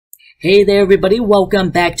Hey there everybody, welcome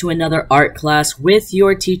back to another art class with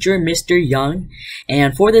your teacher, Mr. Young.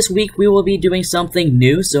 And for this week, we will be doing something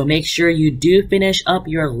new, so make sure you do finish up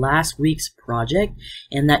your last week's project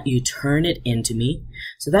and that you turn it into me.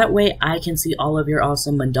 So that way I can see all of your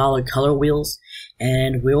awesome mandala color wheels,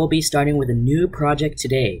 and we will be starting with a new project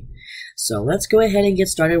today. So let's go ahead and get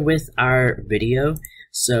started with our video.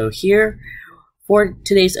 So here, for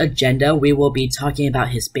today's agenda, we will be talking about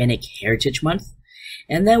Hispanic Heritage Month.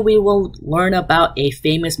 And then we will learn about a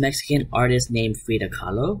famous Mexican artist named Frida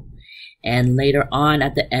Kahlo. And later on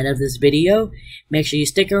at the end of this video, make sure you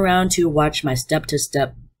stick around to watch my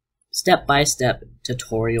step-by-step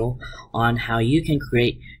tutorial on how you can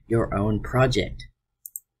create your own project.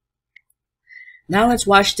 Now let's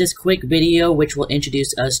watch this quick video which will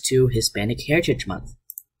introduce us to Hispanic Heritage Month.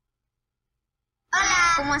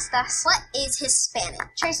 ¿Cómo estás? What is Hispanic?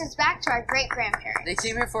 Traces back to our great-grandparents. They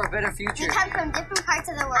came here for a better future. We come from different parts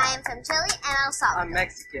of the world. I am from Chile and El Salvador. I'm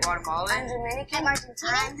Mexican. Guatemalan. I'm Dominican. I'm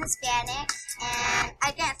Argentinian. I'm Hispanic. And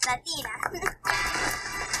I guess Latina.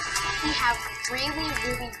 We have really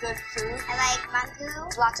good food. I like mango,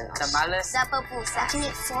 plátanos, Tamales, the pupusa. I can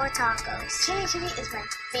eat 4 tacos. Chili is my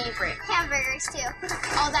favorite. Hamburgers too.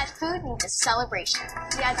 All that food needs a celebration.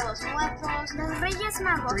 Dia de los Muertos, los Reyes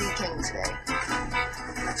Magos. 3 Kings Day.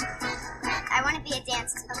 I want to be a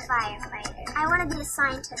dancer, a firefighter. I want to be a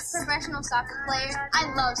scientist, professional soccer player. I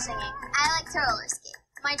love singing. I like to roller skate.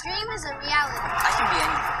 My dream is a reality. I can be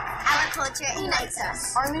anything. Our culture unites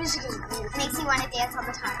us. Our music is beautiful. Makes me want to dance all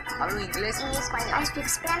the time. Hablo inglés. Y español. I speak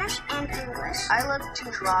Spanish and English. I love to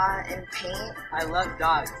draw and paint. I love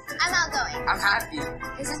dogs. I'm outgoing. I'm happy.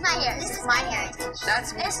 This is my hair. This is my heritage.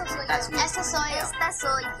 That's me. Eso soy That's yo. me. Eso soy yo. Esta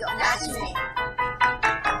soy yo. That's me.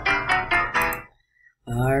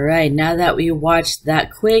 Alright, now that we watched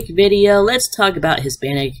that quick video, let's talk about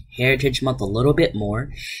Hispanic Heritage Month a little bit more.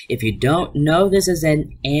 If you don't know, this is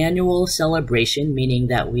an annual celebration, meaning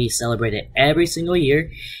that we celebrate it every single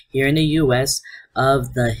year here in the US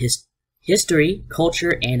of the history,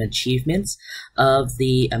 culture, and achievements of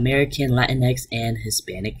the American, Latinx, and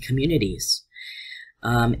Hispanic communities.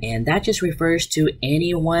 And that just refers to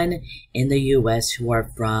anyone in the US who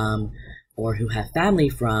are from or who have family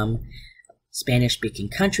from Spanish-speaking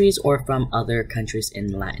countries or from other countries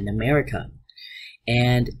in Latin America.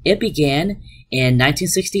 And it began in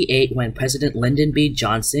 1968 when President Lyndon B.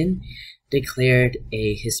 Johnson declared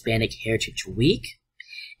a Hispanic Heritage Week,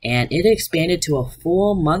 and it expanded to a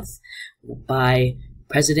full month by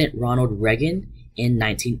President Ronald Reagan in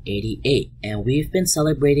 1988, and we've been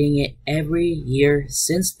celebrating it every year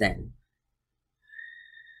since then.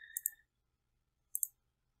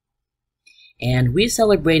 And we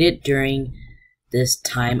celebrate it during this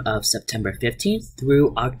time of September 15th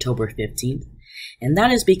through October 15th. And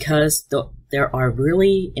that is because there are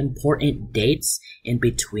really important dates in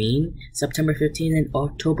between September 15th and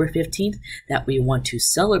October 15th that we want to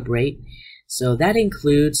celebrate. So that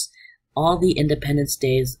includes all the Independence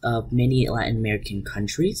Days of many Latin American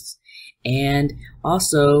countries, and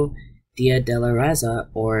also Dia de la Raza,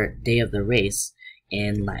 or Day of the Race,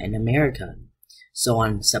 in Latin America. So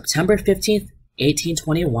on September 15th,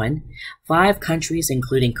 1821, 5 countries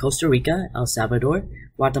including Costa Rica, El Salvador,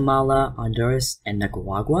 Guatemala, Honduras, and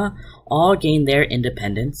Nicaragua all gained their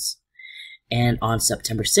independence. And on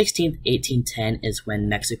September 16th, 1810 is when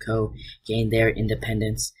Mexico gained their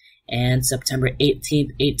independence. And September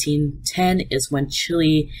 18th, 1810 is when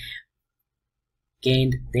Chile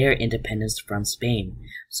gained their independence from Spain.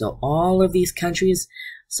 So all of these countries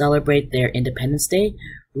celebrate their Independence Day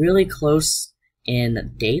really close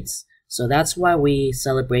in dates. So that's why we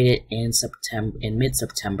celebrate it in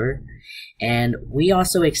mid-September. And we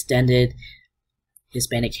also extended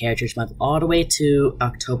Hispanic Heritage Month all the way to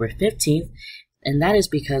October 15th. And that is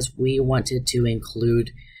because we wanted to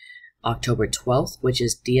include October 12th, which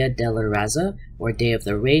is Dia de la Raza, or Day of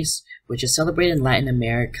the Race, which is celebrated in Latin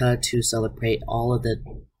America to celebrate all of the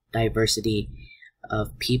diversity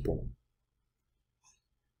of people.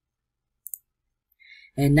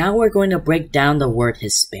 And now we're going to break down the word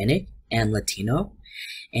Hispanic and Latino.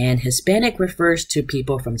 And Hispanic refers to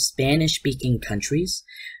people from Spanish-speaking countries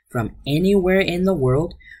from anywhere in the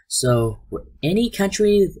world. So any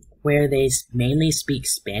country where they mainly speak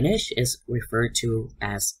Spanish is referred to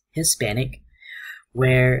as Hispanic,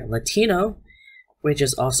 where Latino, which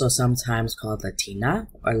is also sometimes called Latina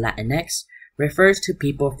or Latinx, refers to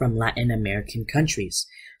people from Latin American countries.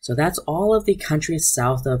 So that's all of the countries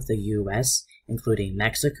south of the US, including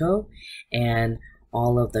Mexico, and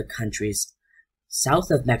all of the countries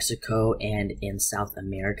south of Mexico and in South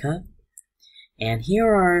America. And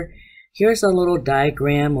here's a little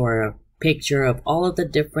diagram or picture of all of the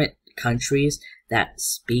different countries that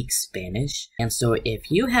speak Spanish. And so if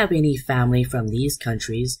you have any family from these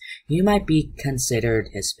countries, you might be considered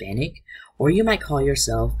Hispanic, or you might call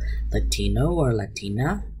yourself Latino or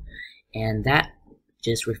Latina, and that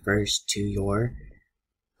just refers to your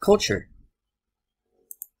culture.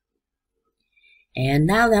 And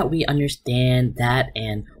now that we understand that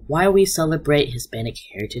and why we celebrate Hispanic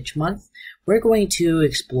Heritage Month, we're going to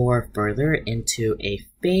explore further into a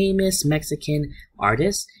famous Mexican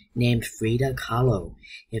artist named Frida Kahlo.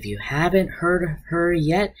 If you haven't heard of her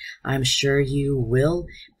yet, I'm sure you will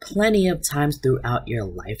plenty of times throughout your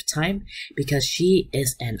lifetime, because she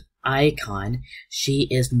is an icon. She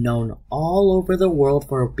is known all over the world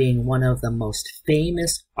for being one of the most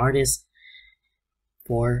famous artists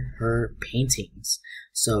for her paintings.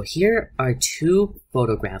 So here are two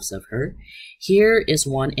photographs of her. Here is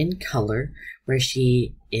one in color where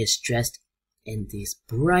she is dressed in these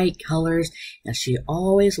bright colors, and she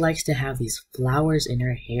always likes to have these flowers in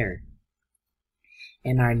her hair.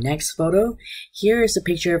 In our next photo, here is a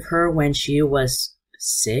picture of her when she was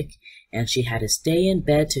sick and she had to stay in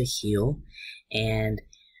bed to heal, and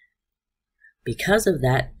because of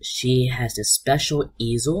that, she has a special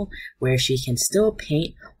easel where she can still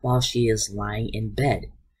paint while she is lying in bed.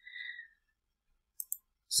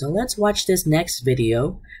 So let's watch this next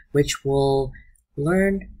video, which we will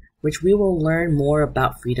learn more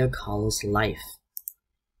about Frida Kahlo's life.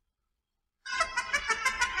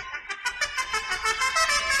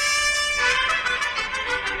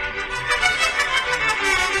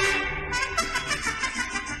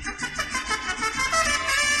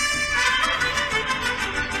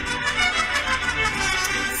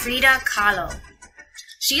 Frida Kahlo.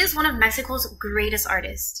 She is one of Mexico's greatest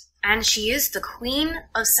artists, and she is the queen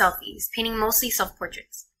of selfies, painting mostly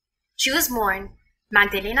self-portraits. She was born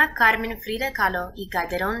Magdalena Carmen Frida Kahlo y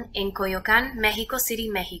Calderón in Coyoacán, Mexico City,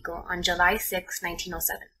 Mexico on July 6,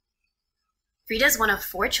 1907. Frida is one of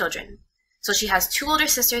 4 children, so she has 2 older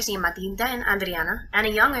sisters named Matilda and Adriana, and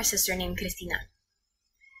a younger sister named Cristina.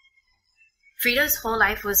 Frida's whole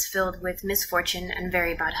life was filled with misfortune and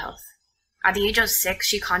very bad health. At the age of 6,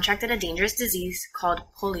 she contracted a dangerous disease called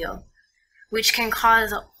polio, which can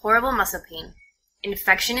cause horrible muscle pain,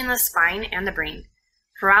 infection in the spine and the brain,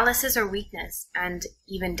 paralysis or weakness, and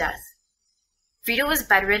even death. Frida was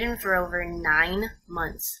bedridden for over 9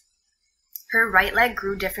 months. Her right leg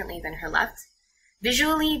grew differently than her left,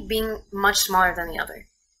 visually being much smaller than the other.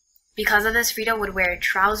 Because of this, Frida would wear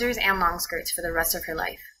trousers and long skirts for the rest of her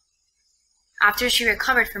life. After she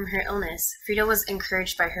recovered from her illness, Frida was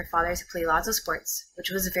encouraged by her father to play lots of sports,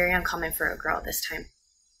 which was very uncommon for a girl at this time.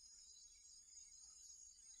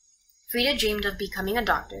 Frida dreamed of becoming a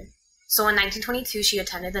doctor, so in 1922 she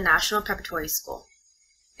attended the National Preparatory School.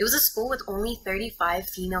 It was a school with only 35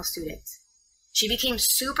 female students. She became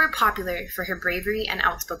super popular for her bravery and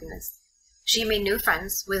outspokenness. She made new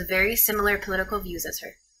friends with very similar political views as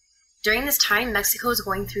her. During this time, Mexico was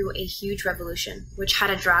going through a huge revolution, which had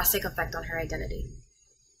a drastic effect on her identity.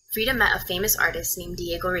 Frida met a famous artist named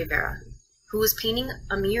Diego Rivera, who was painting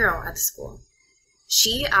a mural at the school.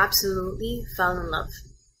 She absolutely fell in love,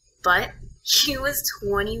 but he was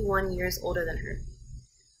 21 years older than her.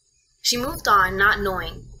 She moved on, not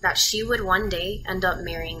knowing that she would one day end up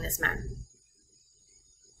marrying this man.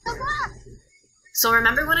 So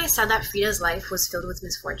remember when I said that Frida's life was filled with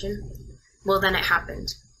misfortune? Well, then it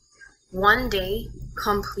happened. One day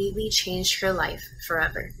completely changed her life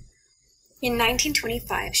forever. In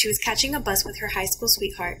 1925, she was catching a bus with her high school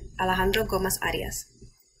sweetheart, Alejandro Gomez Arias.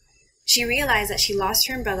 She realized that she lost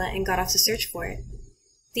her umbrella and got off to search for it.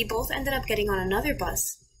 They both ended up getting on another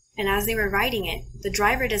bus, and as they were riding it, the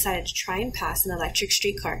driver decided to try and pass an electric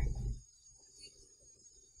streetcar.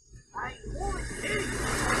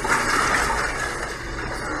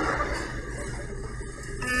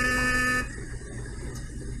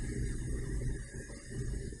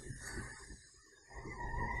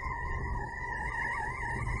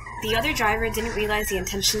 The other driver didn't realize the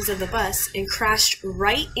intentions of the bus and crashed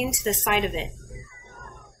right into the side of it.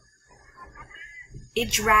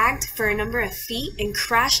 It dragged for a number of feet and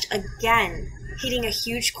crashed again, hitting a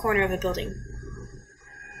huge corner of a building.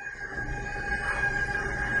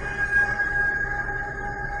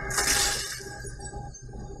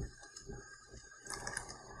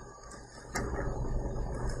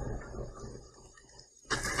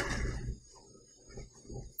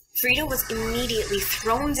 Frida was immediately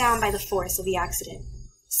thrown down by the force of the accident.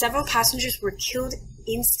 Several passengers were killed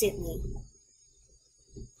instantly,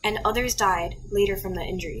 and others died later from the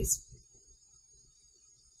injuries.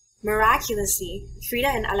 Miraculously, Frida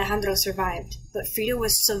and Alejandro survived, but Frida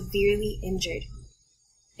was severely injured.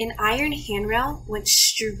 An iron handrail went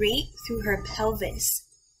straight through her pelvis.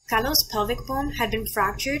 Kahlo's pelvic bone had been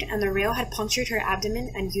fractured and the rail had punctured her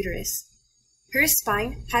abdomen and uterus. Her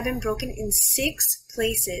spine had been broken in 6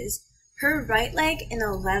 places, her right leg in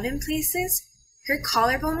 11 places, her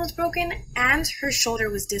collarbone was broken, and her shoulder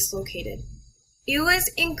was dislocated. It was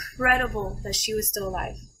incredible that she was still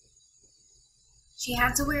alive. She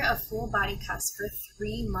had to wear a full body cast for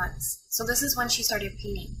 3 months, so this is when she started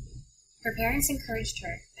painting. Her parents encouraged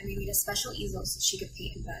her, and they made a special easel so she could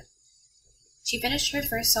paint in bed. She finished her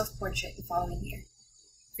first self-portrait the following year.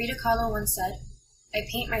 Frida Kahlo once said, "I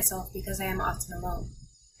paint myself because I am often alone,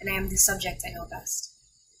 and I am the subject I know best."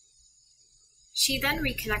 She then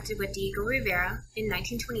reconnected with Diego Rivera in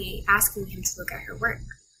 1928, asking him to look at her work.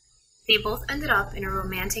 They both ended up in a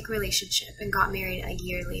romantic relationship and got married a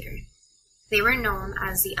year later. They were known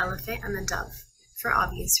as the Elephant and the Dove, for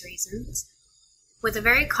obvious reasons. With a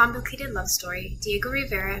very complicated love story, Diego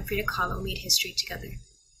Rivera and Frida Kahlo made history together.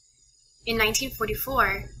 In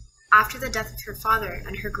 1944, after the death of her father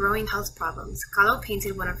and her growing health problems, Kahlo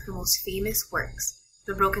painted one of her most famous works,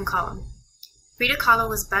 the Broken Column. Frida Kahlo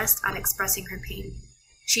was best at expressing her pain.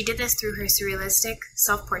 She did this through her surrealistic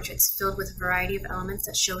self-portraits filled with a variety of elements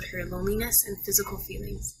that showed her loneliness and physical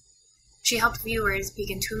feelings. She helped viewers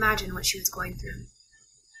begin to imagine what she was going through.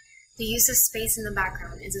 The use of space in the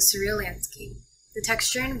background is a surreal landscape. The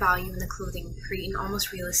texture and volume in the clothing create an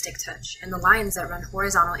almost realistic touch, and the lines that run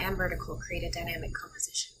horizontal and vertical create a dynamic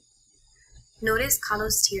composition. Notice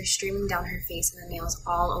Kahlo's tears streaming down her face and the nails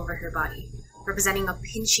all over her body, representing a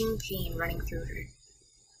pinching pain running through her.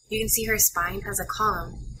 You can see her spine as a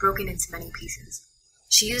column broken into many pieces.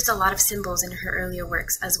 She used a lot of symbols in her earlier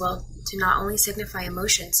works as well to not only signify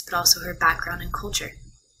emotions, but also her background and culture.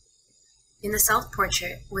 In the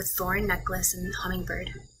self-portrait with thorn necklace and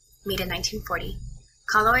hummingbird, made in 1940,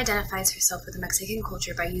 Kahlo identifies herself with the Mexican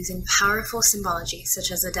culture by using powerful symbology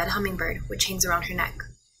such as a dead hummingbird which hangs around her neck.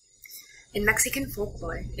 In Mexican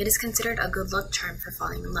folklore, it is considered a good luck charm for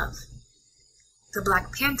falling in love. The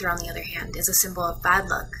Black Panther, on the other hand, is a symbol of bad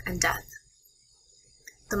luck and death.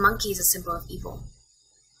 The monkey is a symbol of evil.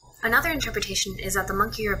 Another interpretation is that the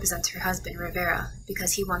monkey represents her husband, Rivera,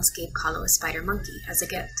 because he once gave Kahlo a spider monkey as a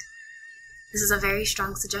gift. This is a very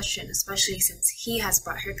strong suggestion, especially since he has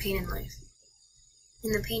brought her pain in life.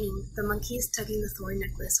 In the painting, the monkey is tugging the thorn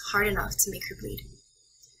necklace hard enough to make her bleed.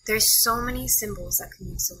 There's so many symbols that can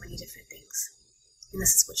mean so many different things, and this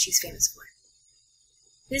is what she's famous for.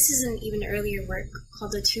 This is an even earlier work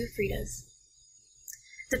called The Two Fridas.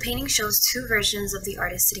 The painting shows 2 versions of the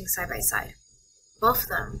artist sitting side by side, both of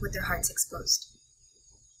them with their hearts exposed.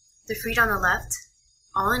 The Frida on the left,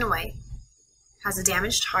 all in white, has a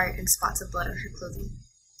damaged heart and spots of blood on her clothing.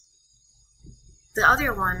 The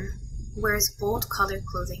other one wears bold colored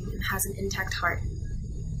clothing and has an intact heart.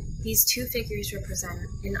 These 2 figures represent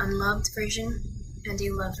an unloved version and a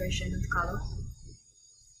loved version of Kahlo.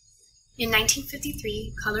 In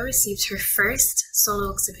 1953, Kahlo received her first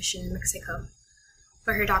solo exhibition in Mexico,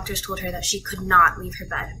 but her doctors told her that she could not leave her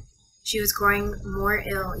bed. She was growing more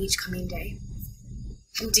ill each coming day.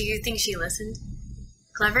 Do you think she listened?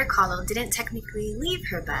 Clever Kahlo didn't technically leave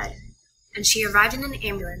her bed, and she arrived in an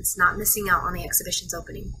ambulance, not missing out on the exhibition's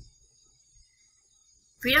opening.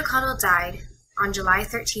 Frida Kahlo died on July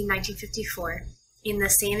 13, 1954, in the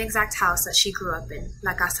same exact house that she grew up in,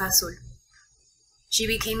 La Casa Azul. She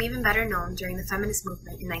became even better known during the feminist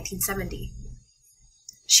movement in 1970.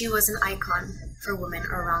 She was an icon for women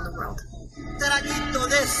around the world.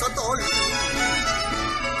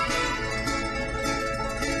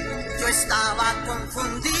 Yo estaba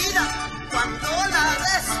confundida cuando la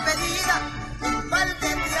despedida, un balde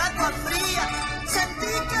de agua fría,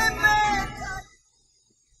 sentí que me...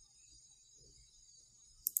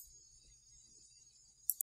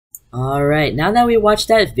 Alright, now that we watched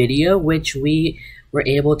that video, which we were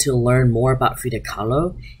able to learn more about Frida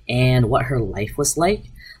Kahlo and what her life was like,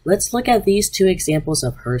 let's look at these 2 examples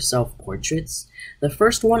of her self-portraits. The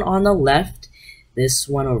first one on the left, this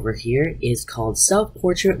one over here, is called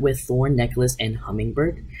Self-Portrait with Thorn Necklace and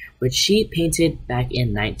Hummingbird, which she painted back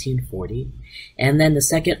in 1940. And then the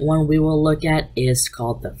second one we will look at is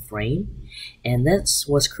called The Frame, and this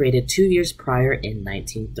was created 2 years prior in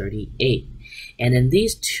 1938. And in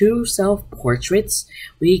these 2 self-portraits,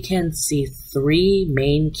 we can see 3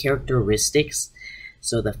 main characteristics.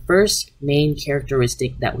 So the first main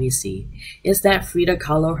characteristic that we see is that Frida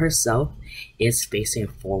Kahlo herself is facing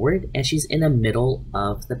forward and she's in the middle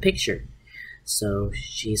of the picture. So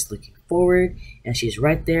she's looking forward and she's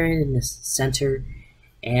right there in the center.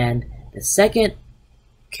 And the second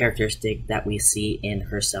characteristic that we see in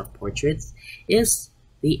her self-portraits is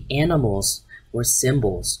the animals or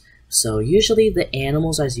symbols. So usually the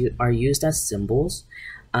animals are used as symbols,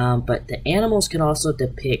 but the animals can also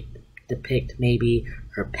depict maybe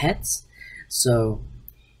her pets. So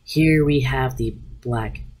here we have the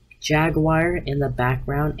black jaguar in the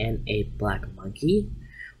background and a black monkey.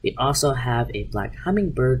 We also have a black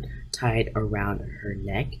hummingbird tied around her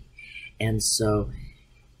neck. And so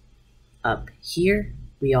up here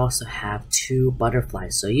we also have 2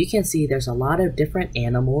 butterflies. So you can see there's a lot of different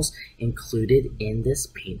animals included in this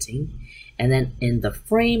painting. And then in the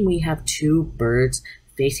frame we have 2 birds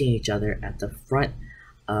facing each other at the front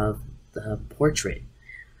of the portrait.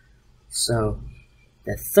 So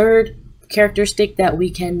the third characteristic that we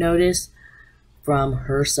can notice from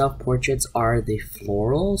her self-portraits are the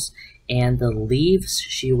florals and the leaves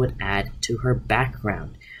she would add to her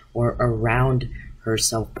background or around her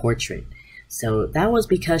self-portrait. So that was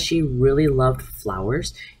because she really loved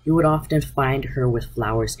flowers. You would often find her with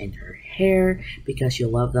flowers in her hair because she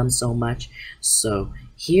loved them so much. So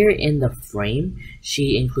here in the frame,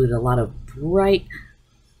 she included a lot of bright,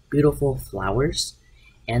 beautiful flowers.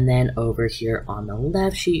 And then over here on the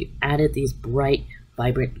left, she added these bright,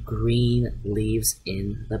 vibrant green leaves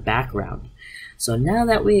in the background. So now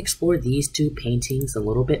that we explored these 2 paintings a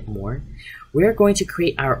little bit more, we're going to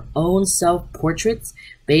create our own self-portraits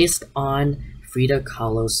based on Frida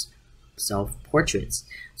Kahlo's self-portraits.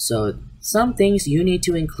 So some things you need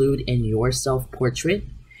to include in your self-portrait.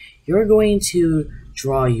 You're going to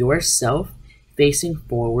draw yourself facing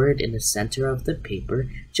forward in the center of the paper,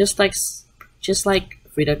 just like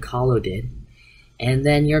Frida Kahlo did. And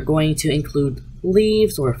then you're going to include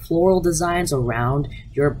leaves or floral designs around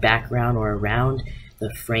your background or around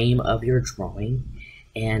the frame of your drawing.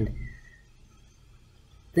 And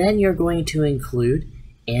then you're going to include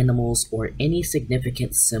animals or any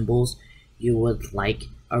significant symbols you would like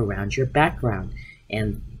around your background.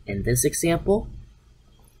 And in this example,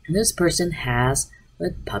 this person has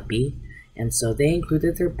a puppy, and so they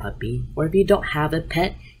included their puppy. Or if you don't have a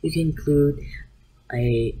pet, you can include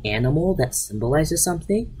an animal that symbolizes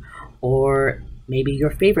something, or maybe your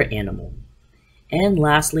favorite animal. And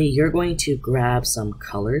lastly, you're going to grab some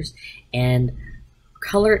colors and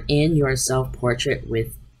color in your self-portrait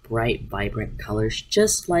with bright, vibrant colors,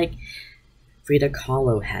 just like Frida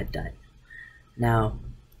Kahlo had done. Now,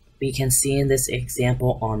 we can see in this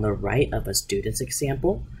example on the right of a student's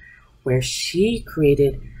example, where she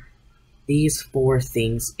created these 4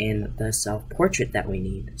 things in the self-portrait that we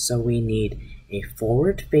need. So we need a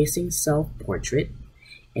forward-facing self-portrait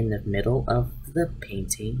in the middle of the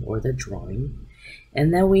painting or the drawing.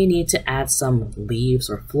 And then we need to add some leaves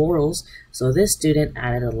or florals. So this student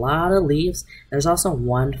added a lot of leaves. There's also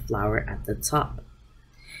 1 flower at the top.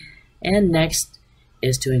 And next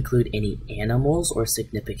is to include any animals or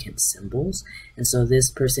significant symbols. And so this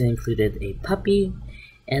person included a puppy.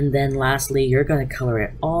 And then lastly, you're going to color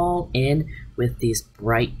it all in with these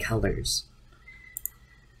bright colors.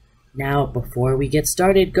 Now, before we get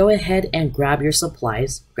started, go ahead and grab your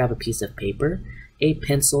supplies. Grab a piece of paper, a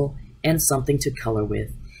pencil, and something to color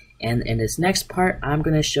with. And in this next part, I'm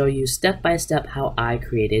going to show you step by step how I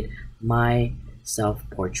created my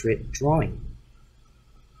self-portrait drawing.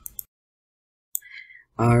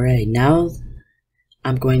 Alright, now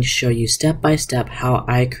I'm going to show you step by step how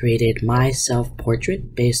I created my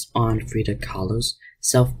self-portrait based on Frida Kahlo's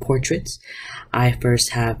self-portraits. I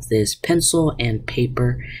first have this pencil and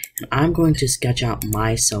paper, and I'm going to sketch out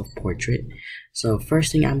my self-portrait. So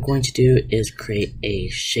first thing I'm going to do is create a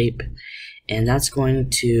shape, and that's going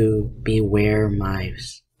to be where my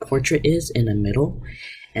portrait is in the middle,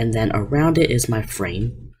 and then around it is my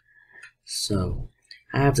frame. So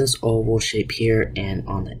I have this oval shape here, and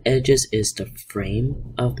on the edges is the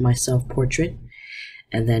frame of my self-portrait.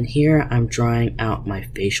 And then here I'm drawing out my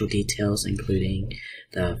facial details, including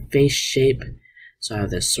the face shape. So I have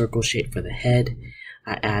this circle shape for the head.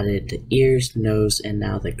 I added the ears, nose, and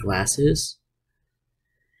now the glasses.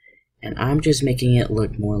 And I'm just making it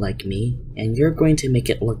look more like me, and you're going to make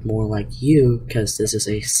it look more like you because this is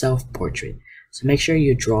a self-portrait. So make sure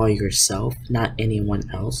you draw yourself, not anyone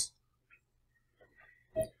else.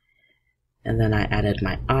 And then I added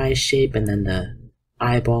my eye shape and then the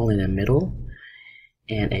eyeball in the middle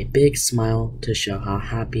and a big smile to show how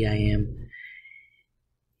happy I am.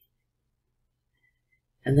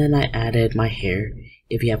 And then I added my hair.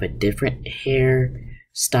 If you have a different hair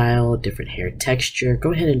style, different hair texture,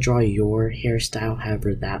 go ahead and draw your hairstyle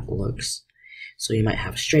however that looks. So you might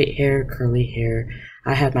have straight hair, curly hair.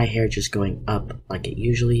 I have my hair just going up like it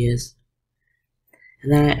usually is.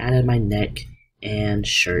 And then I added my neck and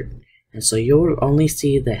shirt. And so you'll only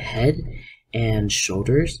see the head and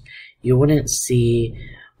shoulders. You wouldn't see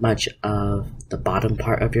much of the bottom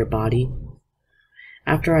part of your body.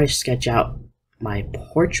 After I sketch out my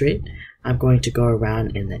portrait, I'm going to go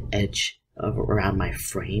around in the edge of around my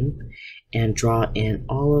frame and draw in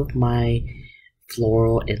all of my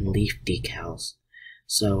floral and leaf decals.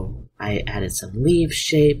 So I added some leaf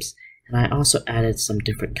shapes, and I also added some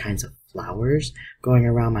different kinds of flowers going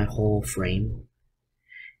around my whole frame.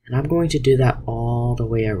 And I'm going to do that all the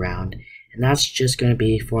way around, and that's just going to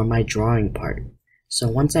be for my drawing part. So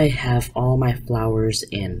once I have all my flowers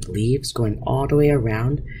and leaves going all the way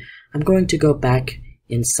around, I'm going to go back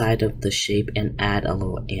inside of the shape and add a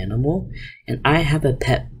little animal. And I have a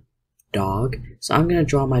pet dog, so I'm going to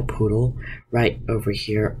draw my poodle right over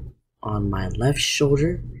here on my left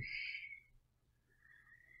shoulder.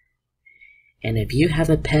 And if you have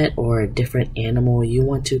a pet or a different animal you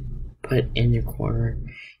want to put in your corner,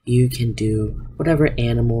 you can do whatever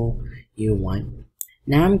animal you want.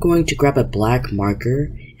 Now I'm going to grab a black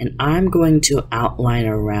marker, and I'm going to outline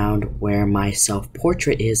around where my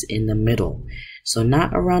self-portrait is in the middle. So not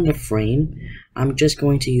around the frame, I'm just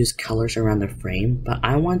going to use colors around the frame, but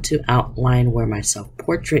I want to outline where my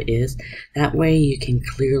self-portrait is. That way you can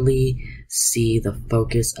clearly see the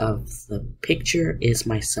focus of the picture is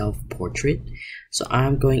my self-portrait. So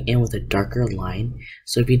I'm going in with a darker line.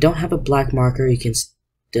 So if you don't have a black marker, you can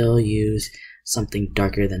still use something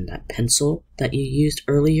darker than that pencil that you used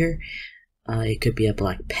earlier. It could be a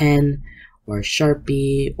black pen or a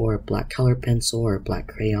Sharpie or a black color pencil or a black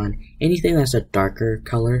crayon. Anything that's a darker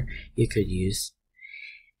color you could use.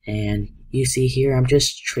 And you see here I'm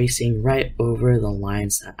just tracing right over the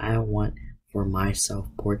lines that I want for my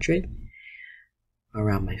self-portrait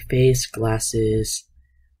around my face, glasses,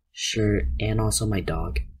 shirt, and also my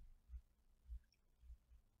dog.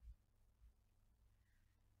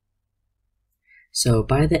 So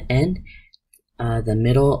by the end, the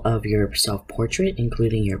middle of your self-portrait,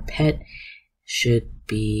 including your pet, should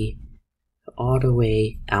be all the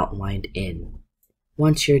way outlined in.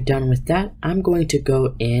 Once you're done with that, I'm going to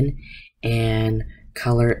go in and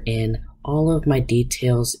color in all of my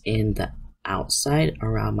details in the outside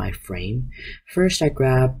around my frame. First, I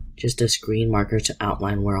grab just a screen marker to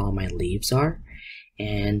outline where all my leaves are,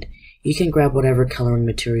 and you can grab whatever coloring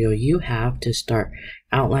material you have to start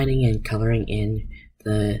outlining and coloring in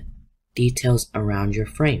the details around your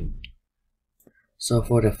frame. So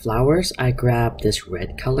for the flowers, I grabbed this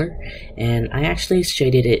red color, and I actually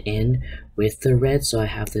shaded it in with the red, so I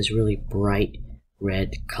have this really bright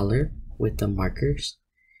red color with the markers.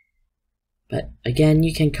 But again,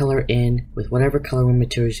 you can color in with whatever coloring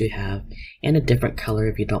materials you have, and a different color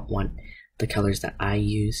if you don't want the colors that I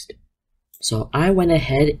used. So I went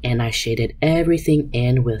ahead and I shaded everything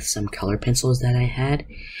in with some color pencils that I had.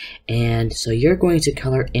 And so you're going to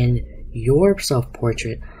color in your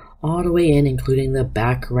self-portrait all the way in, including the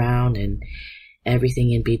background and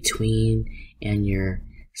everything in between, and your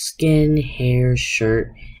skin, hair,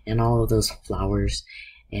 shirt, and all of those flowers.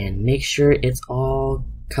 And make sure it's all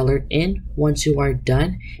colored in. Once you are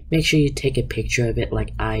done, make sure you take a picture of it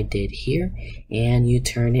like I did here, and you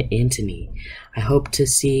turn it in to me. I hope to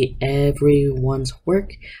see everyone's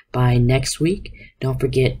work by next week. Don't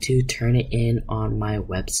forget to turn it in on my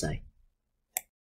website.